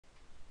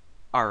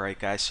Alright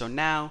guys, so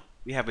now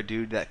we have a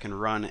dude that can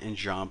run and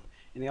jump,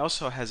 and he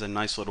also has a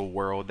nice little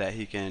world that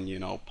he can,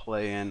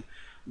 play in.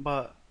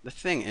 But the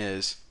thing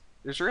is,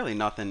 there's really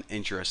nothing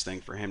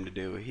interesting for him to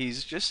do.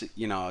 He's just,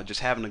 just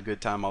having a good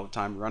time all the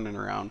time, running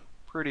around.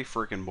 Pretty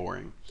freaking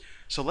boring.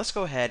 So let's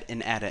go ahead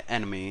and add an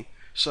enemy,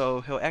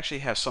 so he'll actually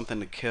have something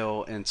to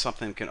kill, and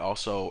something can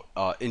also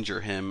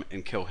injure him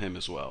and kill him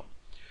as well.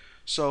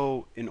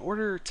 So in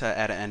order to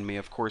add an enemy,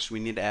 of course, we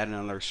need to add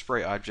another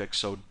sprite object,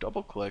 so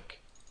double click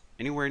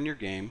anywhere in your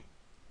game,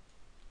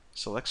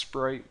 select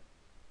sprite,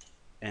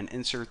 and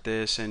insert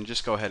this, and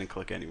just go ahead and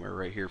click anywhere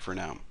right here for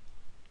now.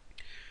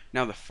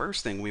 Now the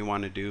first thing we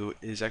want to do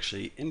is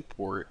actually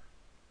import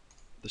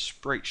the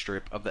sprite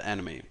strip of the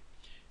enemy.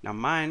 Now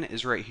mine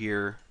is right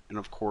here, and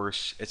of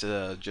course it's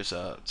just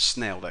a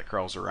snail that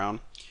crawls around.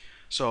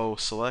 So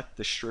select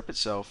the strip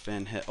itself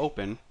and hit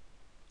open,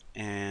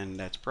 and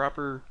that's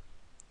proper.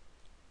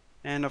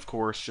 And of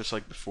course, just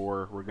like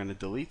before, we're going to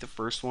delete the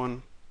first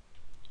one,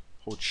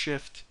 hold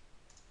shift,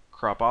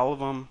 crop all of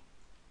them,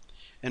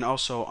 and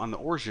also on the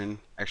origin,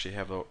 actually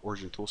have the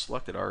origin tool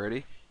selected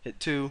already, hit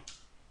 2.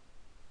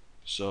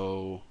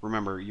 So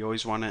remember, you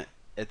always want it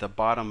at the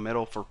bottom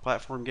middle for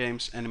platform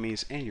games,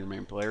 enemies, and your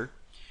main player,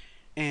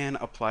 and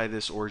apply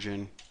this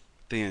origin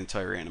the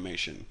entire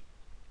animation.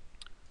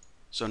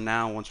 So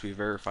now once we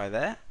verify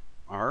that,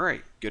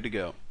 alright, good to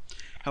go.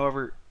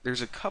 However,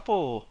 there's a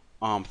couple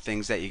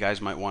things that you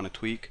guys might want to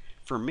tweak.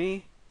 For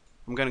me,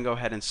 I'm going to go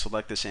ahead and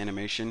select this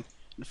animation.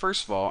 And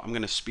first of all, I'm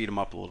going to speed them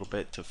up a little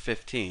bit to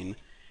 15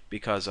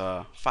 because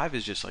 5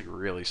 is just like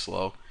really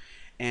slow.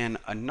 And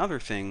another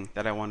thing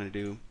that I want to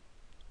do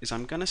is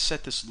I'm going to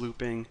set this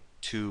looping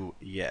to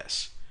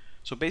yes.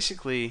 So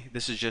basically,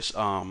 this is just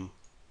an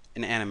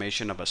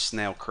animation of a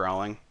snail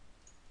crawling.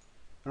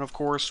 And of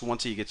course,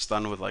 once he gets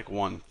done with like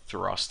one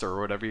thrust or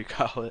whatever you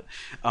call it,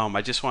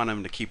 I just want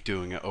him to keep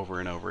doing it over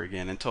and over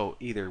again until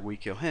either we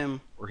kill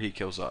him or he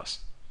kills us.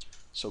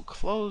 So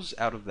close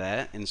out of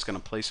that, and it's going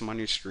to place him on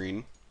your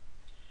screen.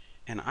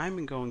 And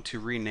I'm going to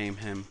rename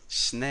him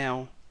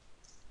Snail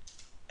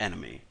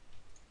Enemy.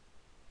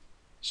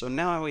 So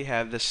now we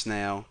have this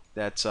snail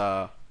that's,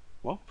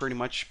 well, pretty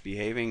much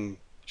behaving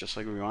just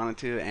like we wanted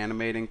to,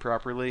 animating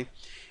properly.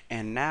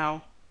 And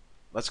now,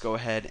 let's go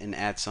ahead and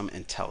add some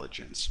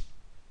intelligence.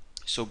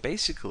 So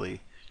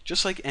basically,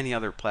 just like any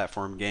other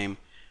platform game,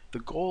 the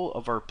goal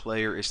of our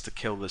player is to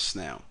kill this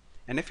snail.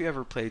 And if you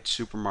ever played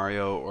Super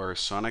Mario or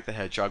Sonic the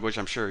Hedgehog, which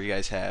I'm sure you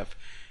guys have,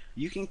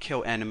 you can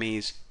kill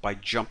enemies by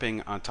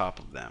jumping on top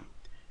of them.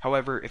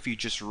 However, if you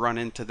just run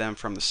into them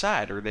from the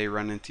side or they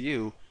run into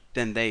you,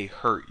 then they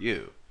hurt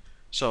you.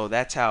 So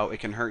that's how it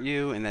can hurt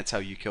you, and that's how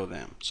you kill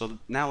them. So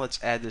now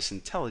let's add this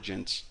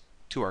intelligence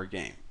to our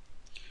game.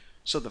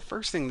 So the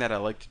first thing that I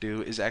like to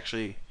do is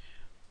actually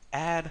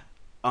add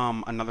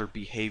another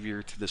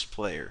behavior to this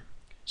player.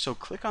 So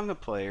click on the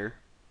player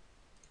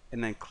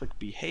and then click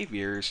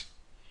behaviors,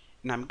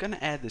 and I'm going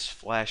to add this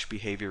flash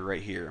behavior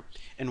right here.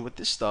 And what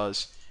this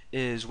does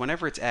is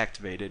whenever it's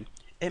activated,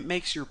 it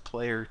makes your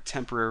player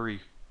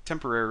temporarily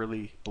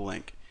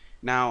blink.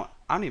 Now,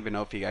 I don't even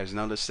know if you guys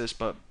noticed this,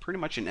 but pretty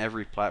much in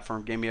every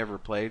platform game you ever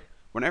played,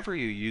 whenever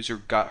your user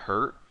got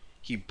hurt,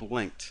 he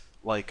blinked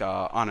like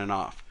on and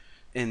off.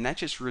 And that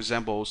just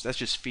that's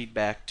just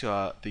feedback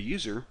to the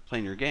user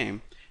playing your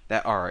game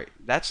that, alright,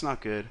 that's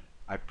not good.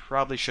 I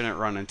probably shouldn't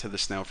run into the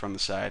snail from the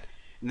side.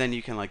 And then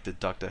you can like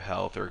deduct a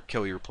health or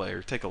kill your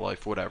player, take a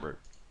life, whatever.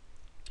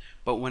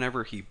 But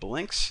whenever he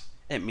blinks,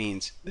 it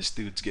means this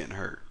dude's getting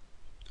hurt.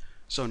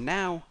 So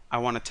now I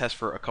want to test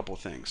for a couple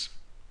things.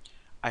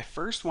 I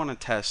first want to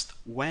test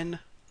when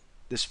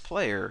this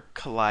player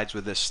collides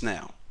with this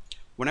snail.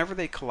 Whenever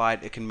they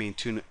collide, it can mean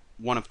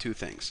one of two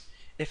things.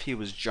 If he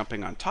was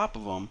jumping on top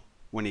of him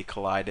when he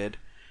collided,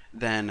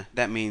 then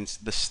that means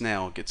the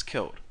snail gets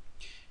killed.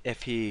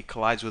 If he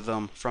collides with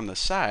them from the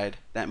side,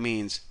 that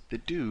means the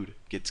dude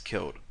gets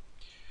killed.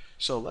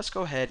 So let's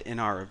go ahead in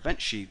our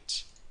event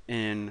sheets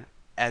and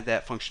add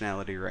that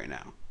functionality right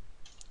now.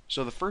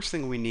 So the first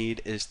thing we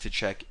need is to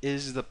check,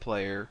 is the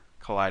player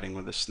colliding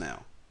with a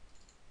snail?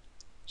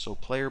 So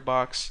player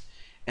box,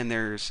 and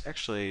there's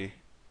actually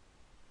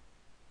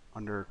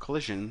under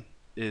collision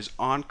is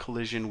on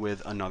collision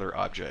with another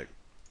object.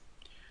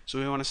 So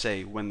we want to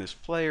say when this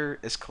player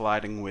is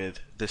colliding with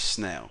this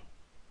snail.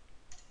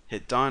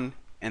 Hit done,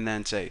 and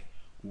then say,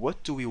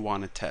 what do we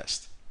want to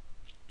test?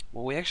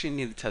 Well, we actually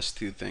need to test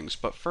two things,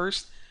 but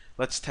first,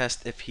 let's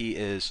test if he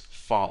is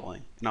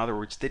falling. In other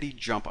words, did he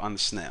jump on the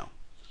snail?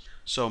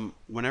 So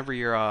whenever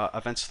your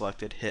event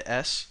selected, hit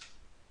S,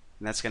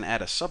 and that's going to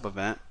add a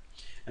sub-event.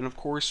 And of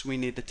course, we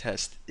need to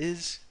test,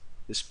 is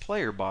this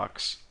player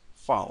box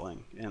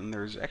falling? And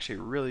there's actually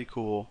a really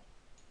cool,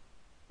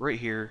 right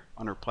here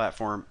under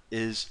platform,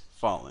 is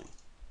falling.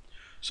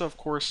 So of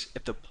course,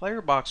 if the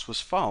player box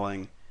was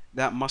falling,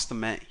 that must have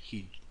meant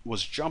he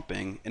was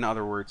jumping, in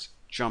other words,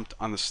 jumped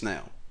on the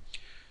snail.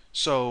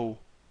 So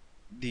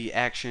the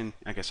action,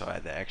 I guess I'll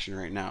add the action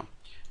right now.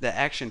 The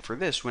action for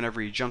this,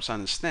 whenever he jumps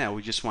on the snail,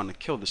 we just want to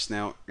kill the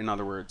snail. In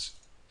other words,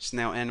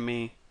 snail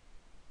enemy,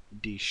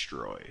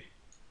 destroy.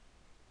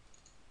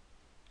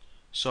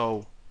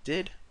 So,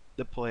 did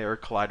the player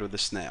collide with the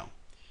snail?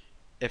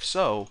 If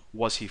so,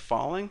 was he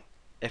falling?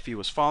 If he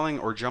was falling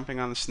or jumping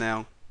on the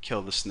snail,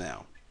 kill the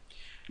snail.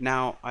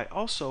 Now, I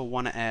also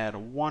want to add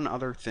one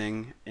other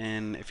thing,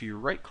 and if you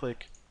right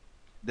click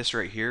this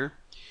right here,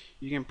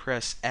 you can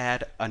press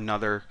add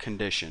another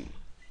condition.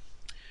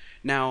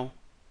 Now,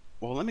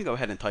 well, let me go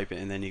ahead and type it,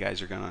 and then you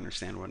guys are going to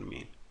understand what I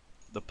mean.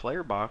 The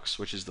player box,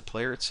 which is the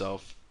player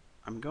itself,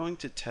 I'm going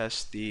to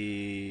test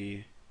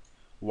the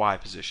Y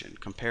position,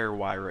 compare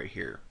Y right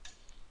here.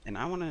 And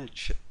I want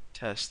to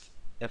test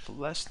if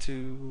less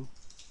to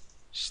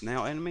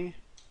snail enemy,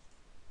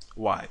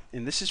 Y.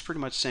 And this is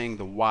pretty much saying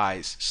the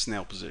Y's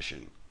snail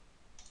position.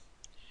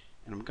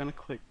 And I'm going to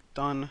click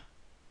done.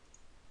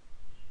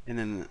 And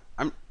then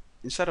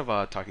instead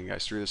of talking you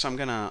guys through this, I'm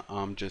going to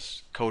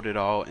just code it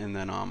all and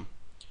then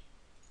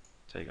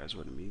tell you guys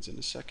what it means in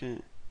a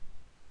second.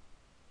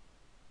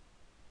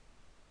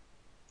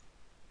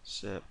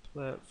 Set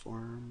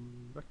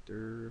platform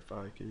vector, if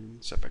I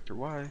can set vector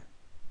Y,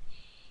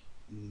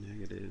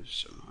 negative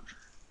 700.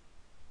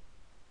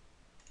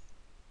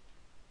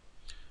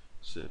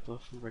 Set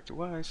platform vector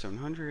Y,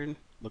 700,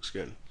 looks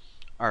good.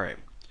 Alright,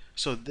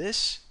 so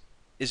this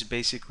is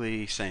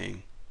basically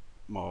saying,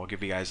 well, I'll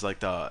give you guys like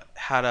the,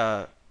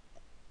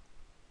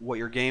 what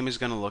your game is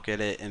going to look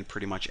at it and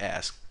pretty much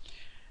ask,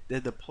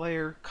 did the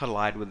player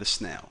collide with the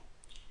snail?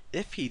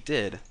 If he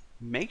did,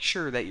 make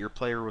sure that your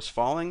player was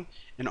falling,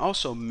 and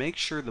also make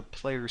sure the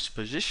player's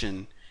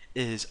position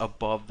is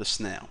above the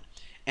snail.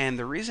 And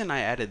the reason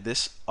I added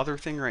this other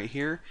thing right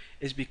here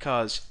is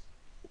because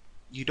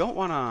you don't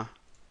want to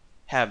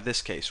have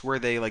this case where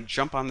they like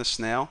jump on the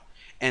snail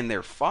and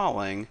they're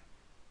falling,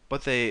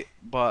 but the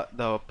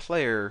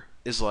player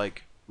is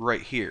like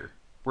right here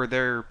where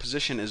their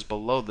position is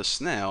below the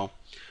snail,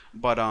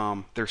 but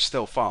they're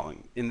still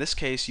falling. In this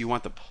case, you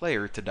want the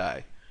player to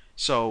die.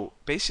 So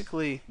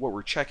basically what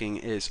we're checking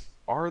is,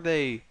 are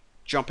they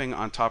jumping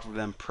on top of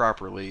them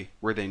properly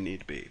where they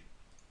need to be?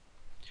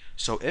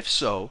 So if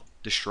so,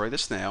 destroy the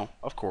snail,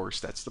 of course,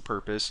 that's the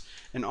purpose.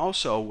 And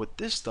also what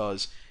this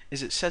does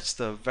is it sets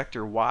the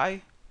vector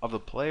Y of the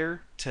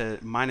player to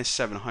minus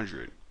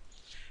 700.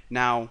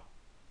 Now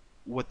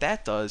what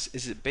that does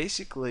is it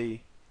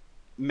basically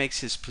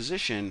makes his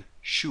position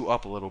shoot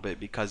up a little bit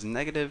because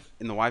negative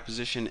in the Y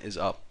position is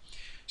up.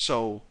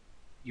 So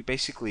you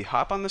basically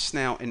hop on the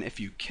snail, and if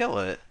you kill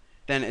it,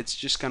 then it's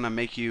just gonna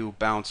make you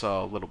bounce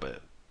a little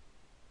bit.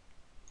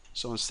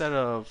 So instead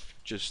of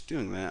just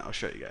doing that, I'll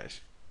show you guys.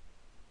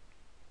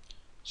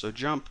 So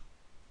jump,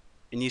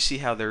 and you see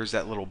how there's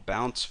that little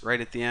bounce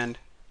right at the end.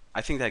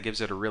 I think that gives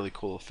it a really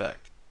cool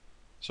effect.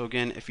 So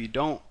again, if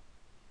you're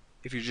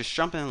just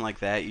jumping like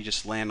that, you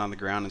just land on the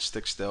ground and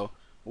stick still.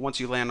 But once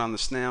you land on the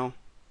snail,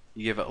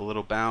 you give it a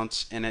little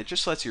bounce, and it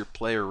just lets your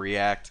player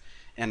react.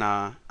 And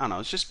I don't know,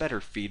 it's just better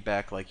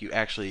feedback, like you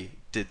actually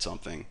did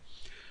something.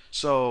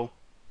 So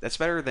that's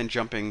better than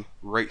jumping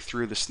right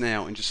through the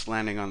snail and just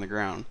landing on the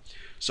ground.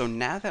 So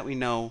now that we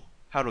know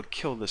how to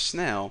kill the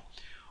snail,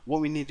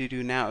 what we need to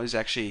do now is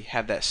actually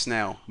have that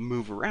snail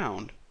move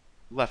around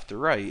left to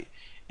right,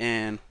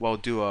 and we'll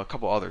do a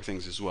couple other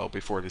things as well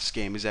before this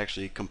game is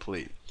actually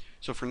complete.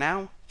 So for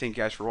now, thank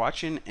you guys for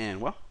watching, and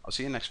well, I'll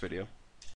see you in the next video.